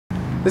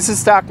This is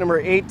stock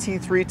number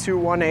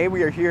 8T321A.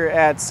 We are here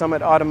at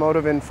Summit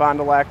Automotive in Fond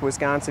du Lac,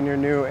 Wisconsin, your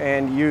new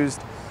and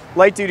used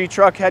light-duty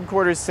truck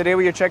headquarters. Today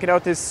we are checking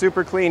out this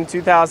super clean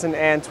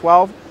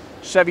 2012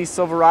 Chevy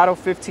Silverado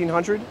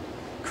 1500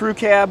 Crew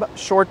Cab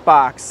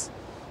Shortbox.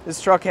 This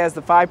truck has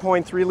the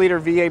 5.3-liter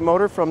V8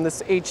 motor. From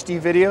this HD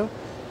video,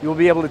 you will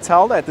be able to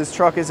tell that this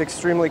truck is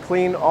extremely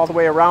clean all the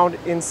way around,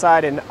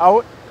 inside and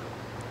out.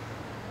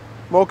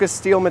 Mocha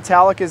steel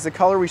metallic is the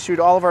color. We shoot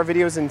all of our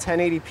videos in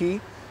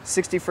 1080p.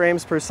 60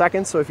 frames per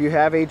second, so if you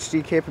have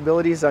HD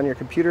capabilities on your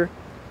computer,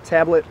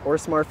 tablet, or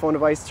smartphone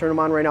device, turn them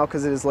on right now,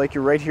 because it is like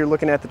you're right here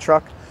looking at the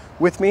truck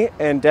with me,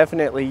 and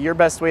definitely your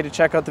best way to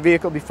check out the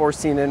vehicle before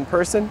seeing it in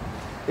person.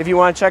 If you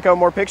want to check out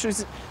more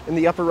pictures, in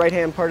the upper right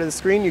hand part of the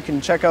screen you can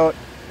check out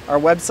our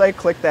website.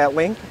 Click that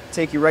link,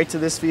 take you right to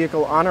this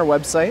vehicle on our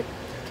website.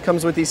 It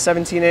comes with these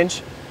 17-inch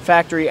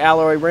factory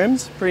alloy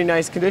rims, pretty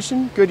nice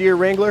condition, Goodyear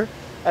Wrangler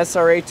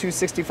SRA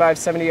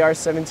 265/70R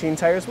 17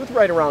 tires with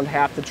right around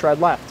half the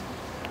tread left.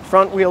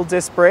 Front wheel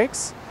disc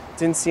brakes,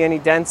 didn't see any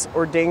dents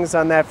or dings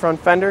on that front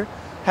fender.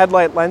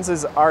 Headlight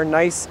lenses are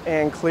nice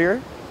and clear.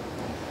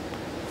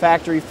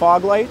 Factory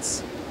fog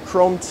lights,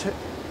 chrome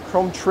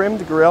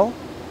trimmed grille,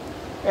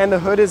 and the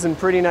hood is in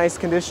pretty nice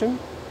condition.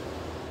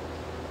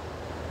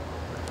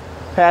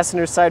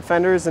 Passenger side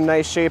fender is in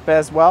nice shape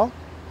as well.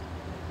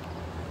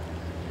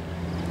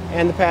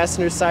 And the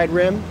passenger side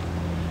rim,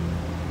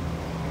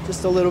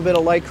 just a little bit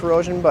of light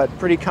corrosion, but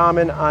pretty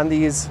common on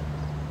these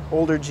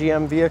older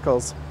GM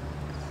vehicles.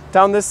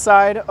 Down this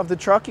side of the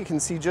truck, you can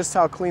see just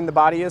how clean the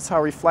body is,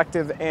 how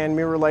reflective and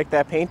mirror-like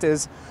that paint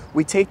is.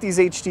 We take these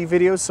HD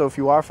videos, so if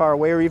you are far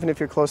away or even if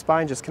you're close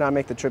by and just cannot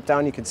make the trip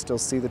down, you can still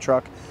see the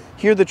truck,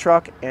 hear the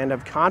truck, and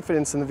have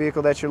confidence in the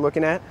vehicle that you're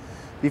looking at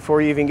before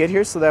you even get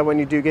here, so that when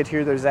you do get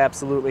here, there's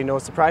absolutely no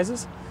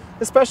surprises.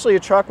 Especially a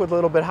truck with a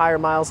little bit higher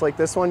miles like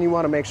this one, you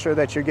want to make sure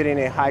that you're getting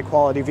a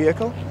high-quality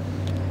vehicle.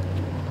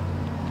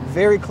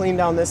 Very clean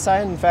down this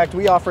side. In fact,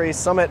 we offer a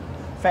Summit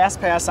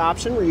Fast Pass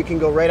option where you can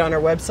go right on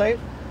our website,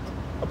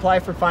 apply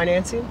for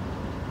financing,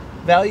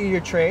 value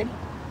your trade,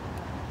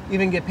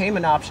 even get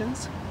payment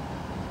options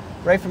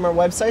right from our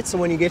website. So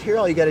when you get here,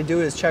 all you got to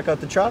do is check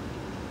out the truck,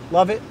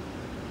 love it,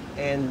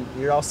 and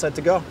you're all set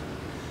to go.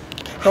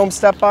 Chrome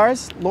step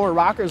bars, lower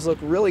rockers look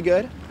really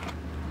good.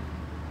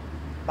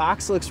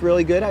 Box looks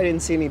really good. I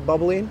didn't see any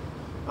bubbling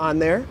on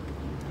there.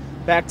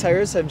 Back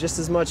tires have just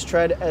as much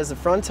tread as the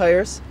front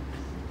tires,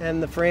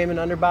 and the frame and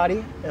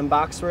underbody and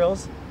box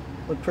rails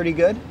look pretty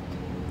good.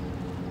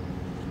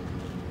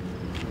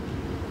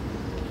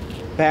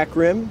 Back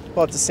rim,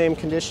 about the same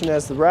condition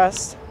as the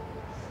rest.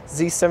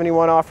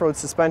 Z71 off-road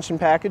suspension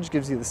package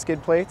gives you the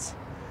skid plates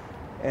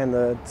and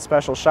the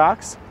special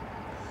shocks.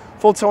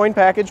 Full towing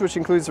package, which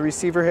includes the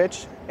receiver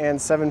hitch and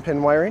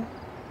 7-pin wiring.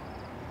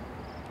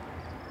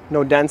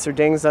 No dents or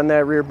dings on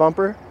that rear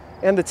bumper.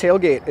 And the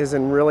tailgate is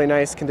in really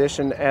nice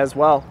condition as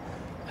well.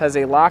 Has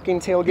a locking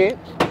tailgate,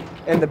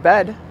 and the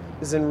bed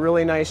is in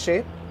really nice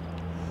shape.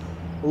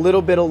 A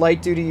little bit of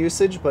light duty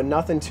usage, but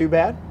nothing too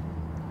bad.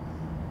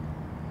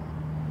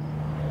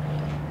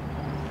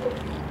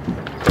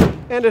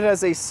 And it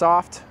has a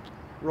soft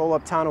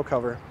roll-up tonneau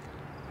cover.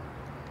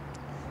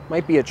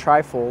 Might be a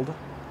trifold.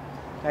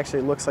 Actually,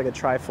 it looks like a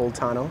trifold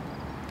tonneau.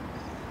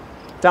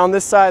 Down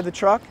this side of the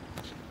truck,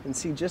 you can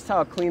see just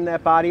how clean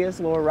that body is.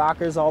 Lower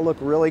rockers all look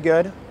really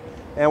good.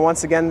 And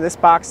once again, this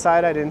box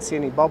side, I didn't see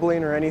any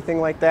bubbling or anything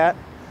like that,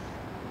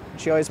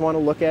 which you always want to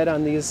look at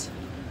on these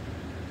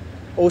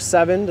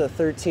 07 to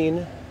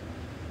 13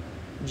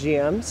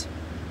 GMs,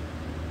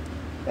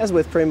 as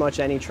with pretty much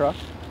any truck.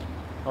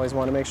 Always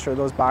want to make sure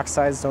those box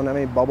sides don't have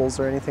any bubbles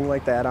or anything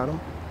like that on them.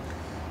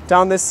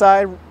 Down this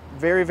side,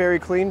 very, very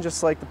clean,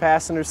 just like the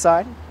passenger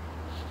side.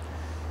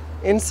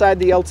 Inside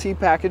the LT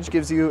package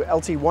gives you,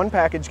 LT1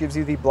 package gives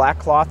you the black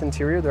cloth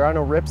interior. There are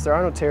no rips, there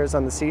are no tears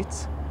on the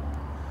seats.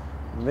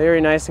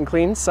 Very nice and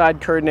clean. Side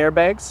curtain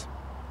airbags.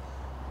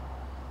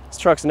 This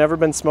truck's never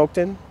been smoked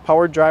in.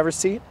 Powered driver's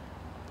seat.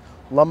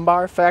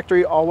 Lumbar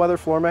factory all-weather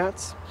floor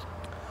mats.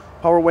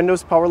 Power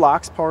windows, power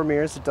locks, power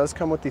mirrors. It does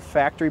come with the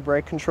factory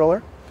brake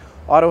controller.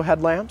 Auto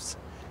headlamps,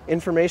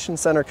 information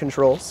center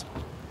controls,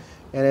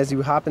 and as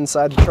you hop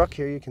inside the truck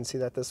here, you can see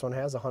that this one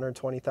has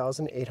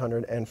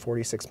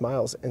 120,846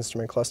 miles.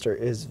 Instrument cluster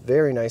is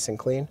very nice and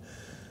clean.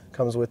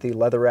 Comes with the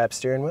leather wrap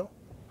steering wheel,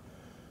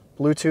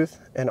 Bluetooth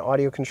and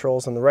audio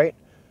controls on the right,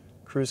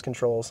 cruise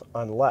controls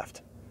on the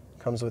left.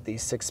 Comes with the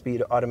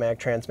 6-speed automatic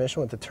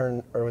transmission with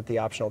the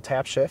optional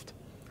tap shift,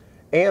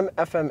 AM,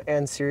 FM,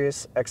 and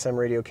Sirius XM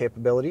radio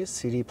capabilities,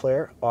 CD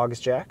player, aux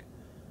jack,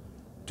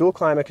 dual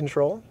climate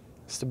control,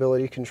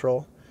 stability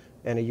control,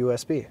 and a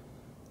USB.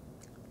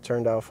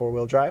 Turned out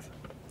 4-wheel drive.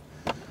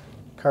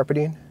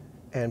 Carpeting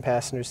and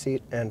passenger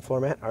seat and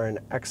floor mat are in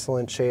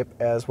excellent shape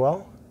as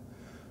well.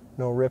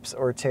 No rips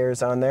or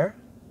tears on there.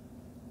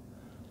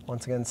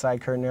 Once again,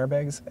 side curtain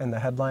airbags, and the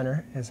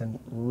headliner is in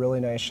really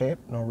nice shape.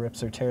 No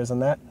rips or tears on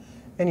that.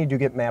 And you do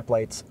get map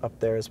lights up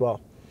there as well.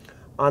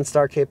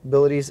 OnStar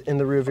capabilities in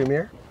the rearview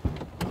mirror.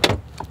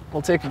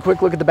 We'll take a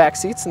quick look at the back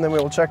seats, and then we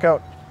will check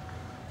out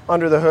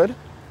under the hood.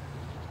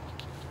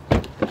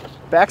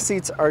 Back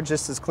seats are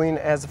just as clean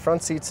as the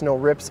front seats, no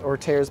rips or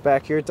tears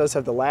back here. It does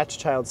have the Latch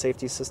child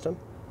safety system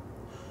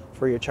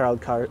for your child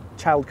car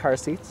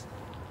seats.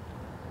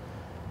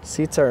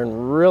 Seats are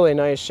in really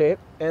nice shape,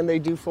 and they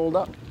do fold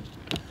up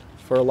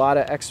for a lot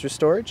of extra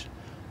storage.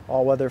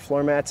 All-weather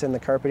floor mats, and the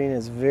carpeting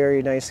is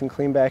very nice and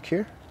clean back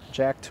here.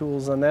 Jack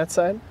tools on that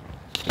side.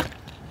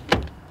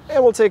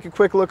 And we'll take a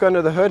quick look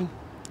under the hood.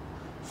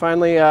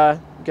 Finally,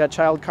 got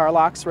child car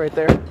locks right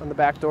there on the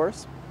back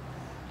doors.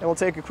 And we'll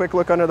take a quick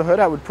look under the hood.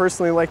 I would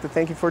personally like to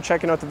thank you for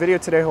checking out the video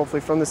today. Hopefully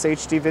from this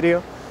HD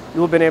video,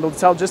 you'll have been able to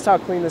tell just how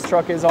clean this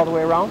truck is all the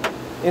way around.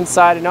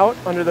 Inside and out.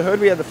 Under the hood,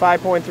 we have the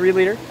 5.3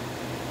 liter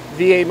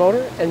V8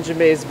 motor. Engine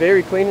bay is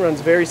very clean,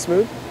 runs very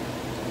smooth.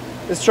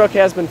 This truck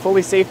has been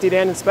fully safetied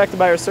and inspected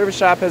by our service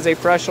shop, has a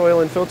fresh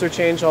oil and filter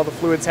change. All the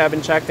fluids have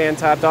been checked and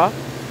topped off.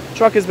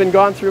 Truck has been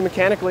gone through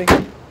mechanically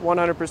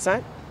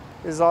 100%.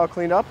 Is all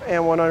cleaned up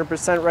and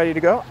 100% ready to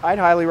go. I'd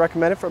highly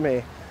recommend it from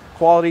a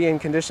quality and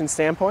condition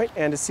standpoint.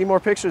 And to see more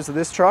pictures of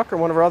this truck or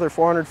one of our other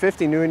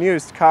 450 new and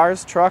used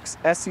cars, trucks,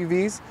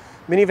 SUVs,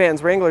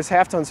 minivans, Wranglers,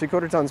 half tons,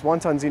 3/4 tons, 1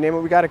 tons, you name it,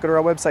 we got it. Go to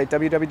our website,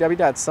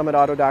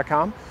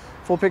 www.summitauto.com.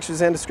 Full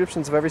pictures and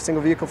descriptions of every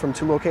single vehicle from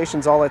 2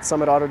 locations, all at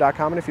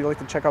summitauto.com. And if you'd like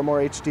to check out more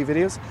HD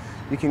videos,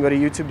 you can go to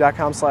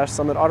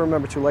youtube.com/summitauto.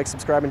 Remember to like,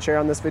 subscribe, and share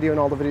on this video and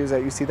all the videos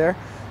that you see there.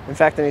 In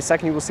fact, in a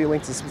second, you will see a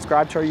link to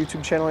subscribe to our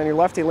YouTube channel on your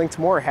left, a link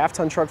to more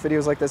half-ton truck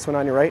videos like this one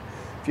on your right.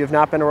 If you have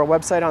not been to our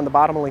website, on the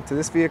bottom, a link to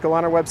this vehicle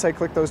on our website.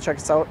 Click those, check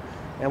us out,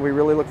 and we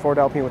really look forward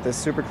to helping you with this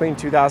super clean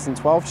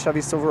 2012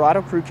 Chevy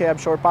Silverado Crew Cab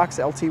Short Box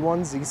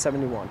LT1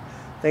 Z71.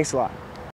 Thanks a lot.